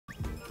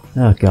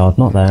Oh god,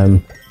 not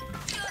them.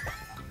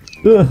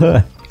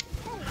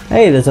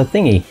 Hey, there's a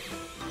thingy.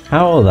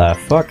 How the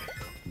fuck?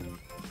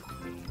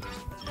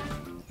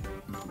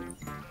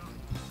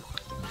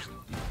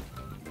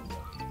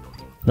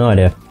 No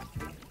idea.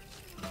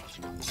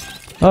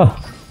 Oh!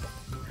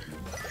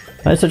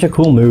 That's such a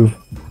cool move.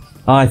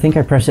 Oh, I think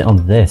I press it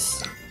on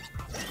this.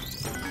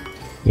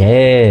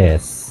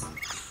 Yes!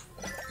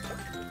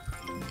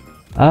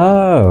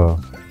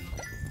 Oh!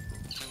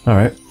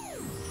 Alright.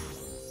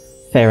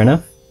 Fair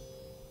enough.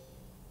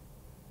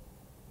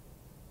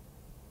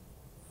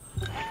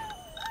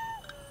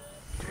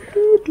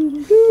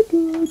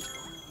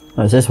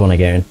 What's this one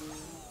again?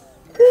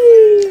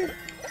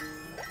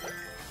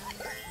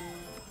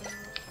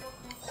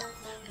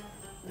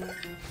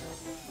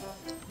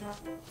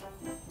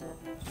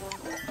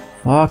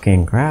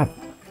 Fucking crap.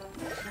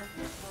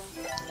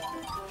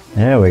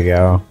 There we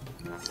go.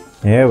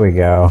 There we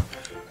go.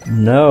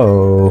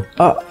 No.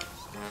 Oh!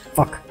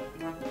 Fuck.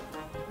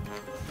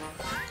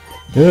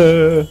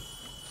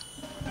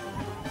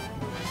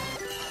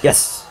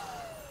 Yes!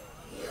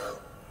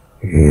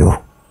 You.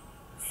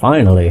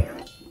 Finally.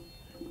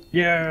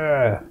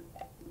 Yeah!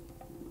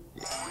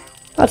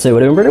 I'd say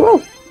we're doing pretty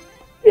well.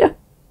 Yeah.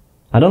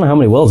 I don't know how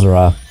many worlds there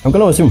are. I'm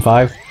gonna assume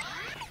 5.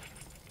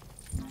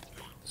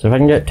 So if I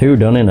can get 2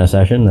 done in a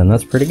session, then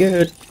that's pretty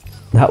good.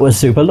 That was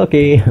super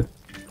lucky.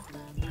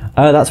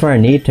 Oh, that's where I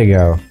need to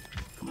go.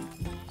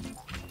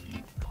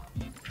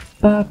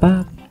 Ba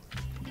ba.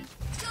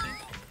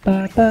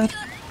 Ba ba.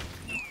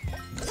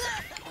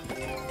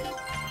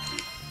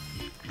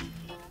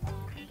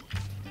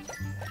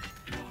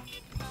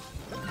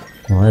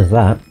 Well, there's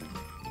that.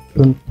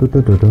 Dun dun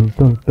dun dun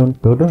dun dun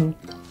dun dun.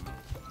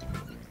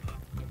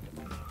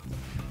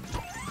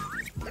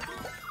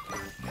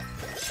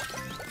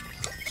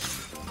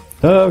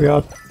 Oh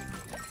god.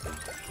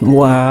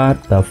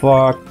 What the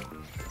fuck?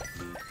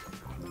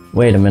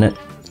 Wait a minute.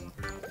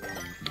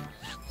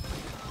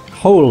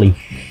 Holy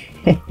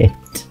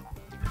shit.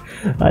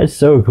 That's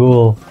so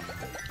cool.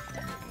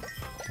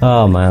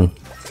 Oh man.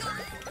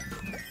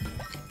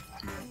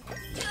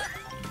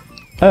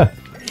 Oh.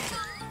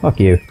 Fuck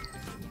you.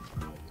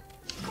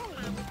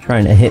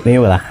 Trying to hit me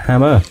with a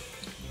hammer.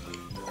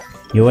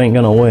 You ain't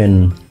gonna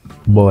win,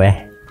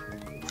 boy.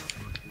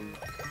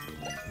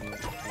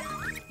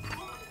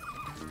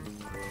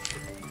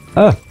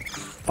 Oh,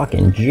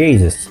 fucking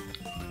Jesus.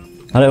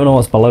 I don't even know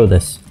what's below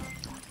this.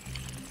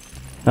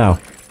 Oh.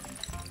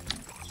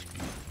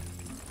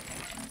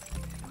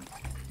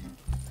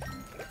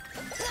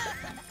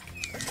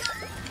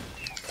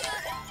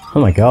 Oh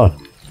my god.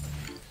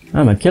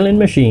 I'm a killing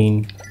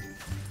machine.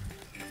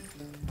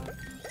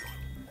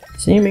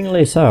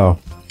 Seemingly so.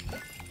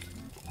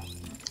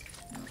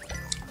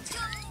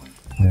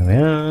 There we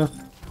are.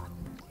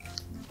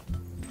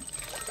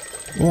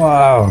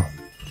 Wow.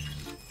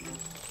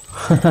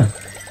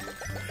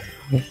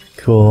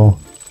 Cool.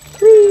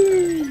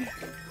 Whee!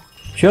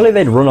 Surely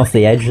they'd run off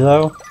the edge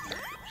though.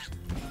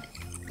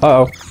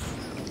 Uh oh.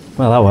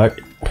 Well, that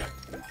worked.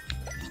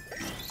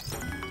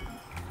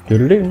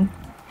 Doodle-doo.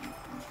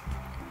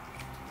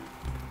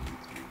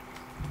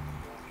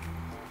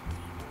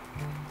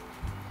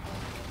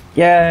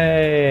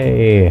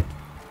 Yay!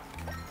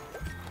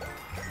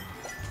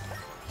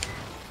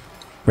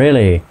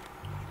 Really?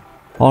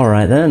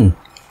 Alright then.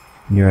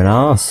 You're an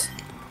arse.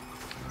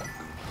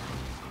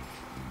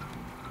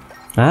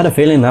 I had a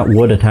feeling that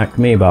would attack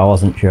me, but I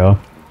wasn't sure.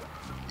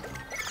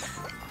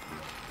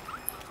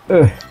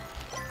 Ugh.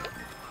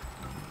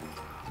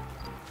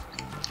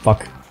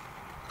 Fuck.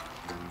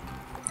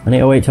 I need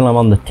to wait till I'm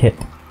on the tip.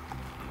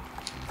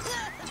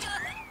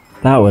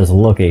 That was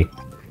lucky.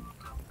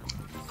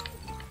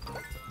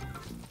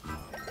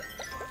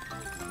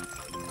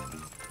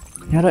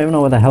 I don't even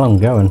know where the hell I'm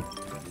going.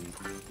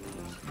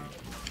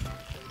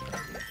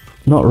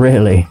 Not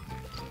really.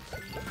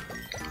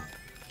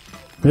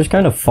 I'm just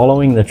kind of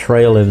following the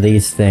trail of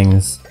these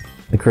things.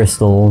 The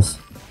crystals.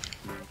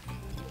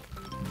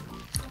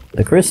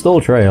 The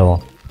crystal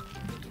trail.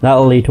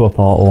 That'll lead to a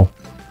portal.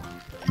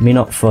 Me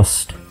not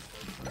fussed.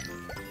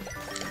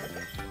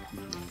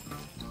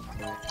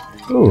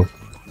 Ooh.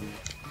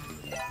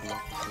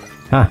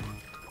 Ha.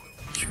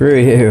 Screw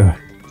you.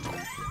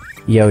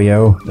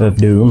 Yo-yo of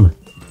doom.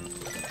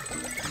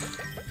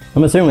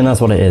 I'm assuming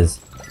that's what it is.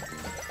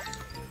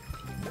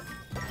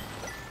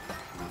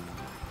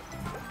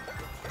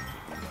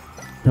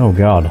 Oh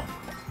god.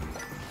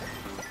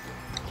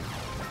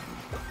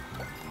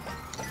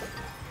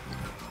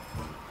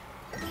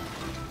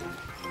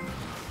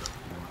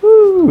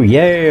 Woo,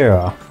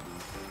 yeah!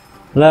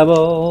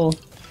 Level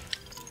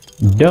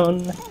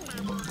done.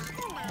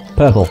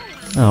 Purple.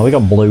 Oh, we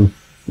got blue.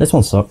 This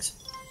one sucks.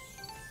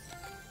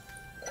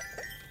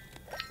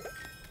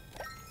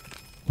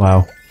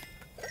 Wow.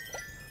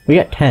 We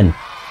get 10.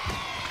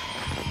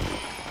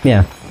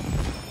 Yeah.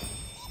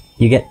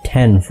 You get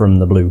 10 from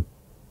the blue.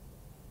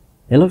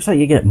 It looks like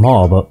you get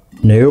more, but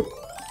nope.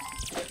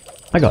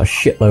 I got a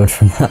shitload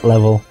from that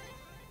level.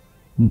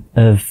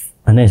 Of,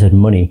 I know it said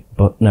money,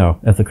 but no,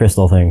 of the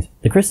crystal things.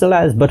 The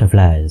crystallized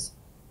butterflies.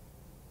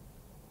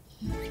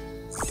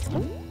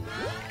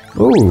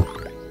 Ooh,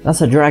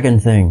 that's a dragon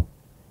thing.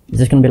 Is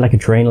this gonna be like a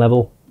train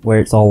level? Where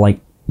it's all like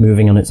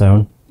moving on its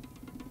own?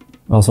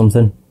 Or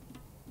something?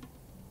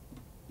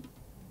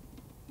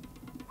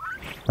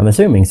 I'm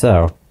assuming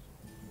so.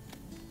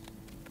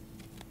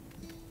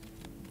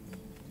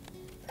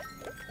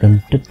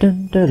 Dun, dun,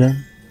 dun, dun,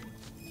 dun.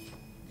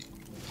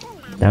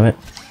 Damn it.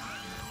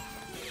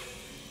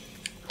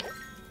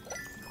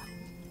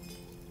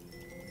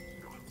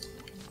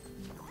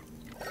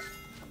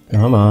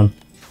 Come on.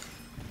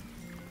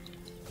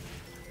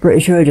 Pretty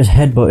sure I just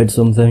headbutted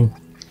something.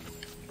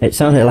 It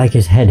sounded like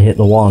his head hit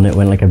the wall and it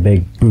went like a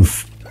big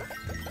boof.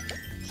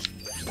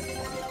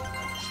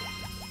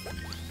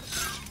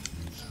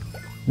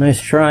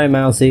 Nice try,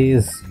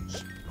 mousies.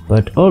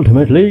 But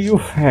ultimately you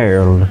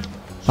failed.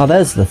 Oh,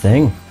 there's the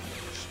thing.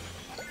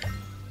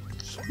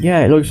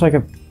 Yeah, it looks like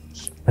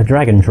a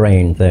dragon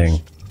train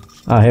thing.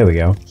 Ah, here we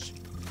go.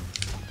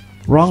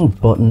 Wrong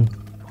button.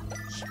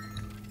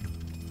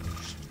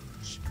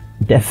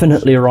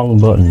 Definitely wrong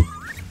button.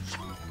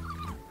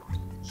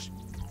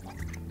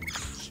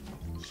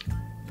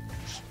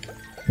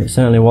 It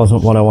certainly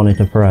wasn't what I wanted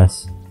to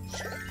press.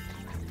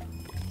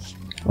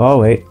 Oh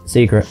wait,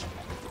 secret.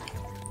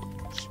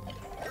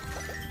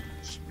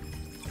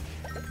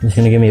 It's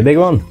gonna give me a big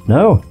one?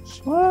 No!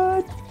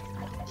 What?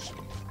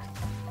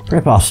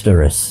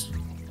 Preposterous.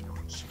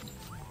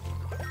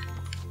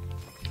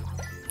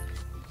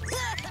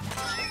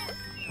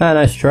 Ah,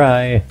 nice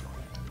try.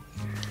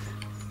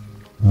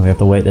 Oh, we have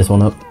to wait this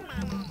one up.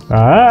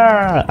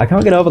 Ah! I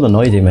can't get over the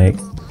noise he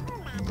makes.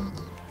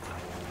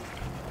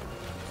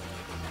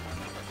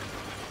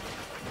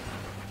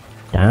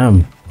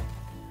 Damn.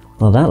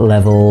 Well, that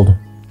leveled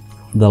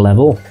the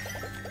level.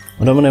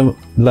 I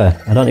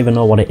don't even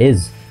know what it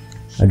is.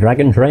 A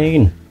dragon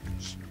train.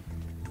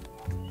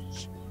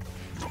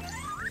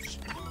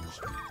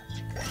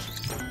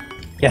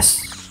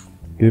 Yes.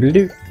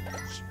 Doodle-doo.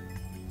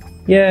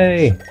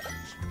 Yay.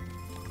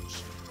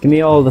 Give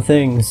me all the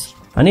things.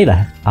 I need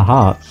a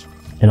heart,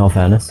 in all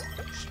fairness.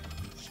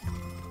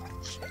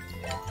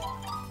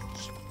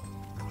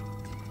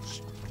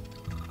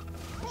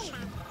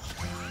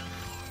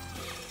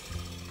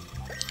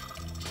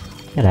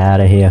 Get out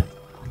of here.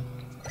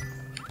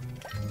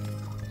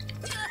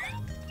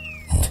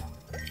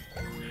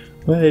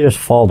 Where did they just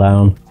fall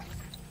down?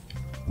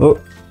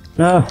 Oh,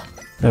 no.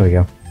 There we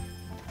go.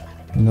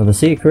 Another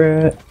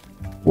secret.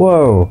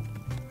 Whoa.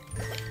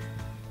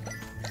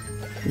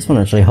 This one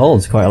actually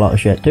holds quite a lot of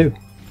shit too.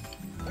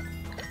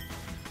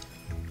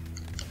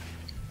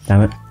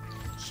 Damn it.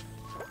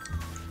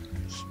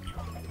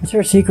 Is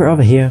there a secret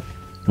over here?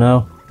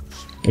 No.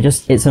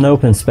 It's an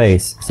open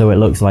space, so it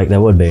looks like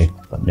there would be.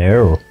 But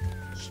no.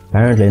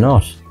 Apparently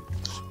not.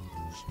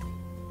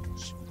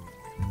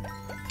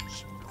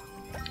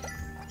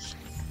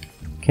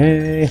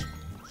 Okay.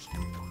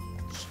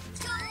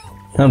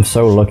 I'm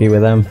so lucky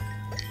with them.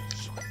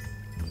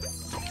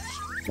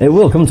 It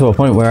will come to a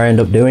point where I end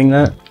up doing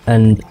that,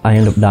 and I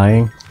end up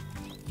dying.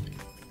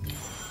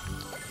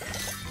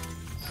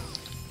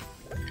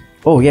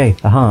 Oh yay,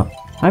 a heart.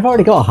 I've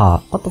already got a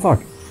heart. What the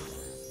fuck?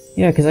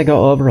 Yeah, because I got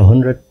over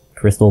 100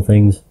 crystal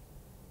things.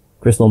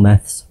 Crystal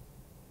meths.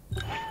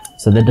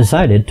 So they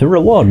decided to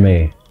reward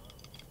me.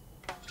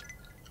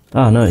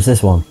 Oh no, it's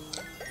this one.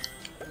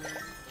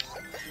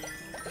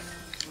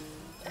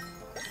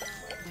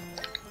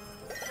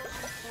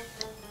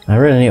 I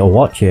really need to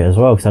watch it as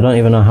well, because I don't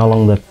even know how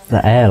long the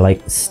air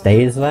like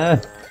stays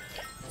there.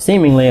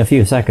 Seemingly a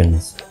few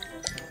seconds.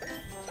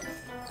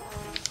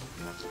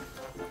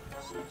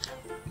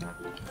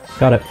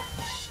 Got it.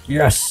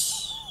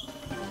 Yes!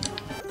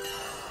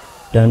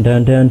 Dun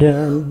dun dun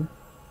dun.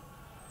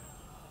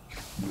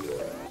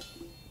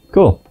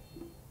 Cool.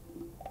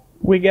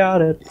 We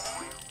got it.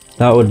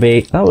 That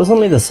was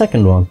only the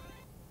second one.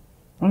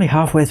 Only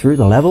halfway through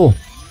the level.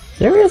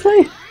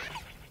 Seriously?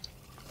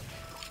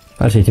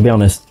 Actually, to be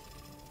honest,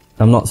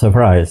 I'm not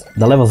surprised.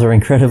 The levels are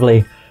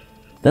incredibly...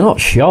 They're not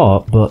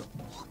short, but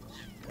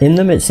in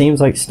them it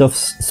seems like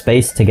stuff's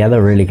spaced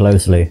together really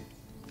closely.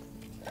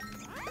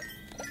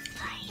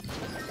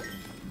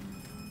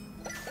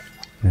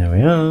 There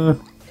we are.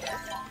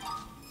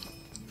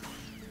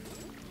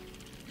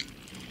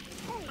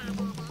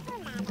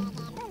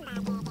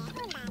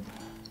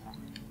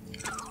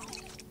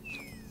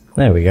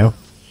 There we go.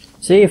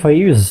 See, if I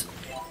use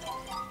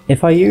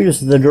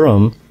the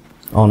drum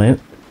on it...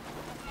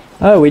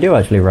 Oh, we do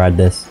actually ride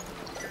this.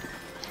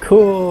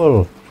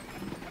 Cool!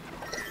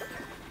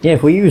 Yeah,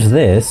 if we use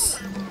this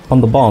on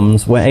the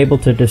bombs, we're able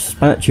to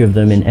dispatch of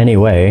them in any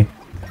way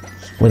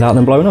without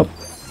them blowing up.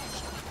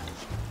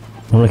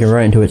 I'm looking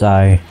right into its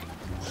eye.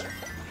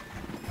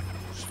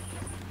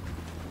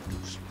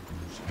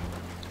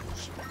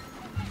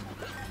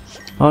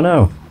 Oh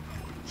no!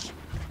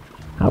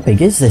 How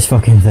big is this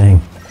fucking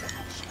thing?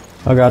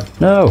 Oh god,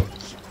 no!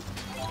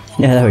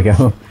 Yeah, there we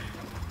go.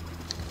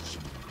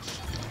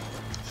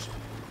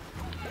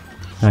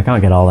 I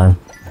can't get all them.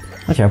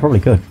 Actually, I probably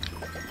could.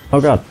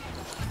 Oh god.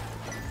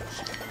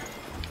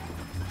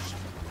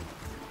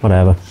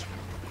 Whatever.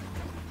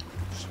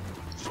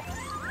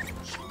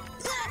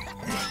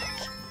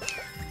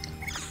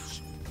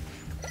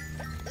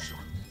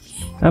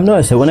 I've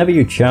noticed that whenever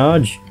you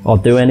charge or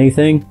do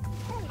anything,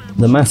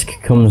 the mask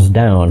comes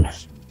down.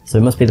 So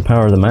it must be the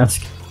power of the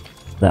mask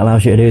that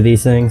allows you to do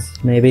these things,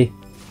 maybe?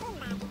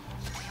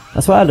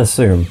 That's what I'd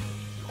assume.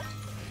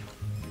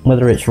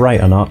 Whether it's right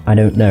or not, I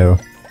don't know.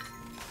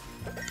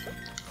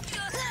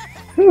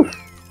 Whew.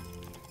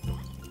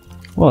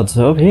 What's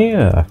up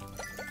here?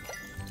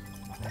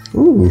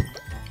 Ooh,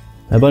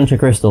 a bunch of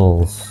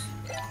crystals.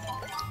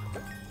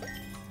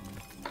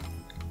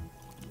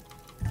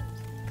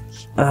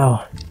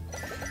 Oh.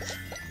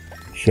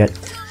 Shit.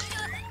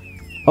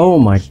 Oh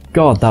my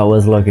god, that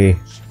was lucky.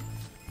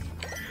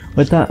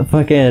 With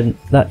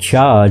that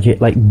charge,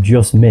 it like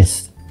just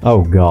missed.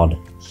 Oh god.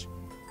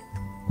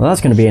 Well,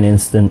 that's gonna be an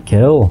instant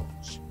kill.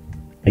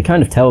 It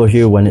kind of tells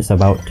you when it's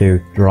about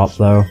to drop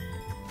though.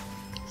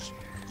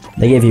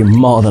 They give you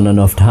more than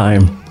enough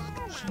time.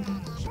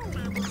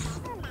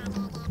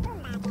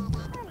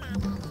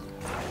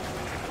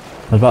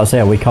 I was about to say,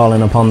 are we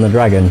calling upon the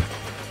dragon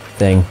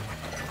thing?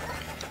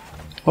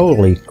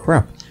 Holy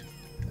crap.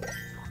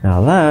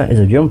 Now that is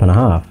a jump and a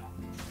half.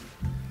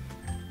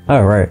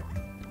 Oh right.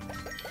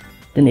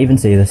 Didn't even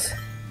see this.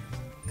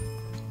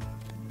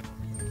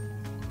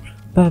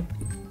 Bup,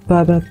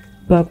 bup, bup,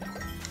 bup.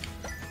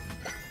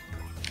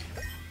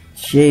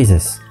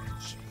 Jesus.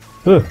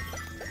 Whew.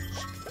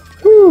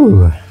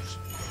 Whew.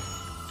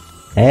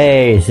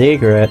 Hey,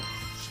 secret.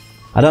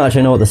 I don't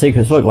actually know what the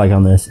secrets look like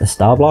on this. A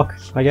star block,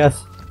 I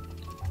guess?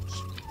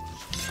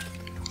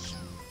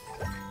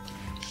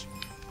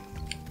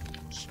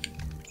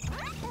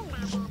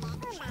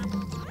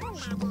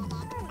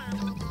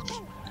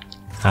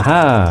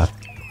 Haha!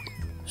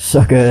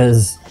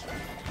 Suckers!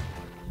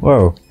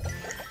 Whoa.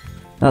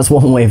 That's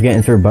one way of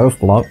getting through both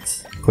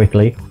blocks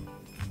quickly.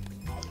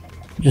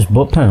 Just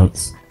butt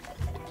pounce.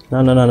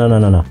 No, no, no, no, no,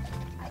 no, no.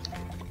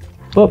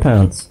 Butt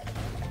pounce.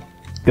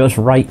 Goes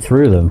right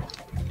through them.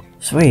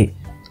 Sweet.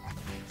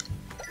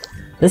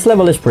 This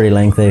level is pretty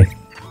lengthy.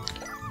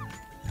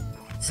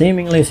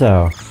 Seemingly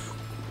so.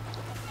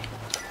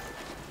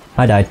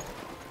 I died.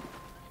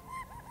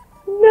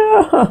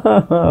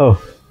 No!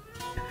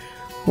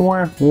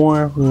 Wah,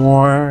 wah,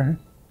 wah.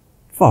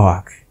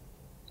 Fuck.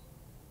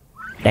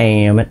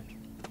 Damn it.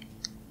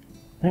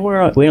 I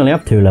think we only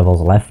have 2 levels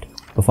left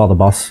before the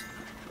boss.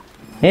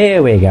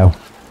 Here we go.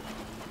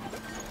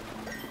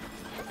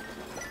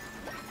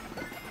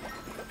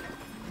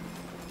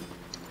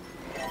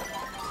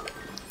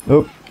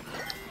 Oh.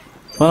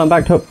 Well, I'm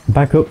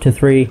back up to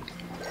 3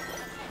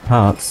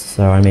 hearts,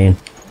 so I mean,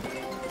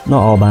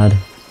 not all bad.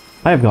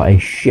 I've got a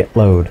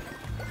shitload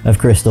of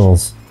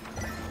crystals.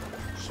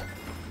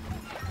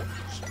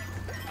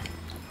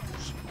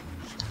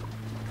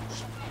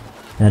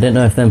 I didn't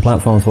know if them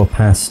platforms were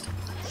past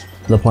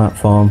the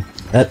platform.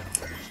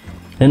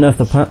 Didn't know if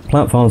the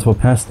platforms were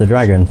past the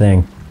dragon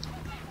thing.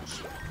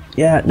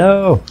 Yeah,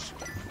 no!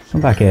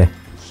 Come back here.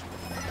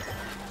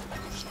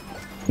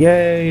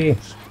 Yay!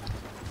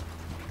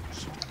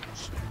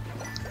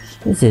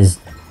 This is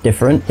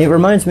different. It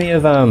reminds me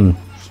of them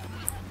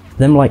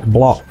like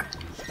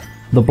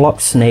the block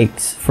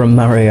snakes from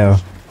Mario.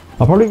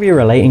 I'll probably be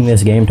relating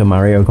this game to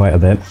Mario quite a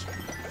bit.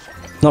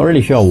 Not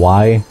really sure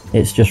why,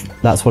 it's just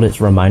that's what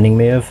it's reminding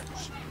me of,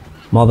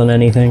 more than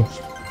anything.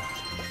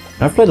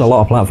 I've played a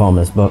lot of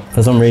platformers, but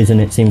for some reason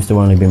it seems to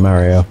only be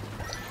Mario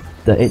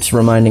that it's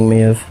reminding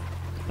me of.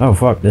 Oh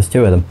fuck, there's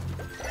 2 of them.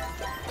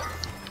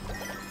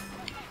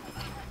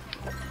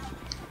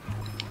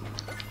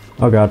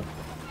 Oh god.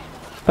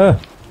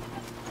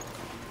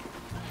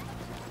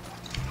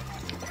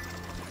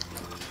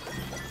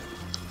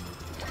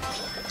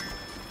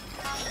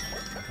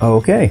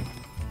 Okay.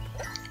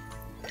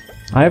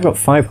 I've got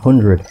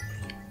 500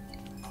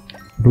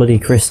 bloody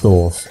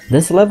crystals.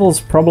 This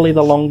level's probably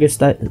the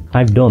longest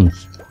I've done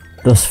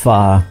thus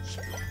far.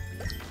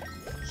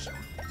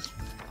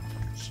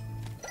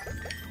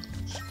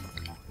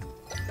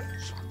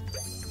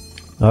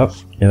 Oh,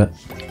 do it.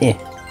 Eh.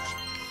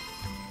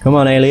 Come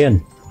on,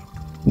 alien.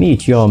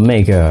 Meet your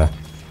maker.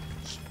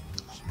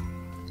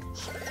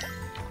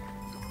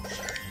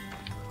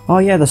 Oh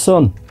yeah, the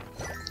sun.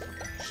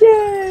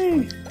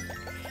 Yay!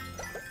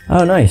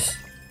 Oh, nice.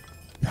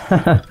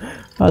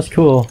 That's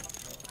cool.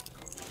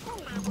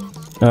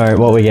 Alright,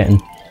 what are we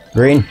getting?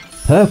 Green?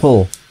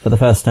 Purple! For the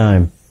first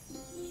time.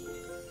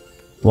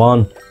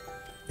 1,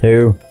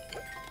 2,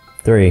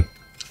 3.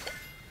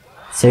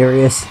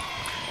 Serious?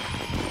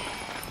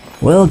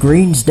 Well,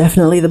 green's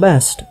definitely the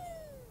best.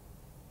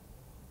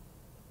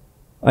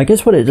 I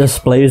guess what it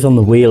displays on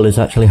the wheel is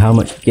actually how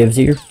much it gives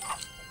you.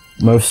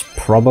 Most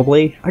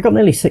probably. I got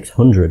nearly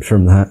 600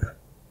 from that.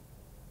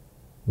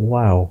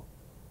 Wow.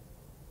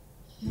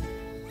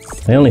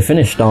 I only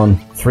finished on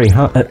 2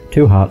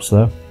 hearts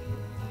though.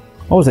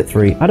 Or was it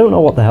 3? I don't know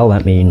what the hell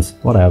that means.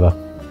 Whatever.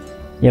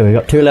 Yeah, we've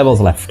got 2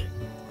 levels left.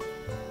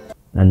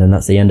 And then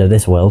that's the end of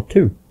this world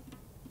too.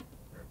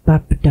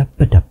 But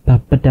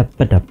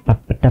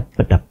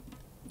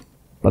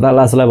that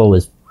last level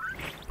was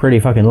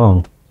pretty fucking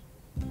long.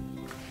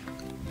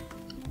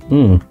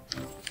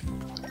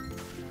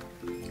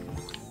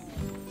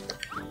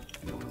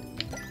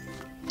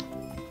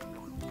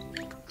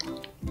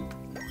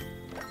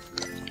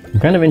 I'm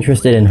kind of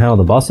interested in how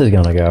the boss is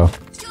gonna go.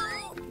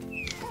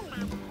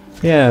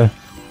 Yeah.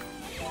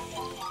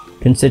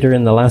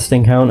 Considering the last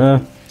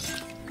encounter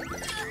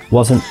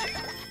wasn't...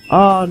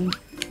 Oh,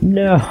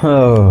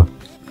 no!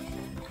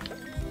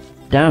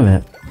 Damn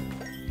it.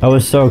 I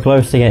was so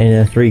close to getting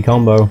a 3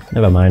 combo.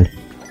 Never mind.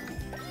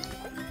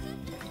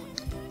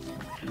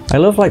 I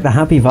love like the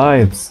happy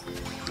vibes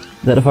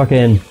that the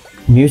fucking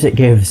music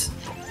gives.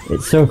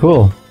 It's so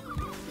cool.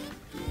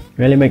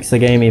 Really makes the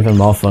game even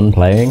more fun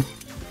playing.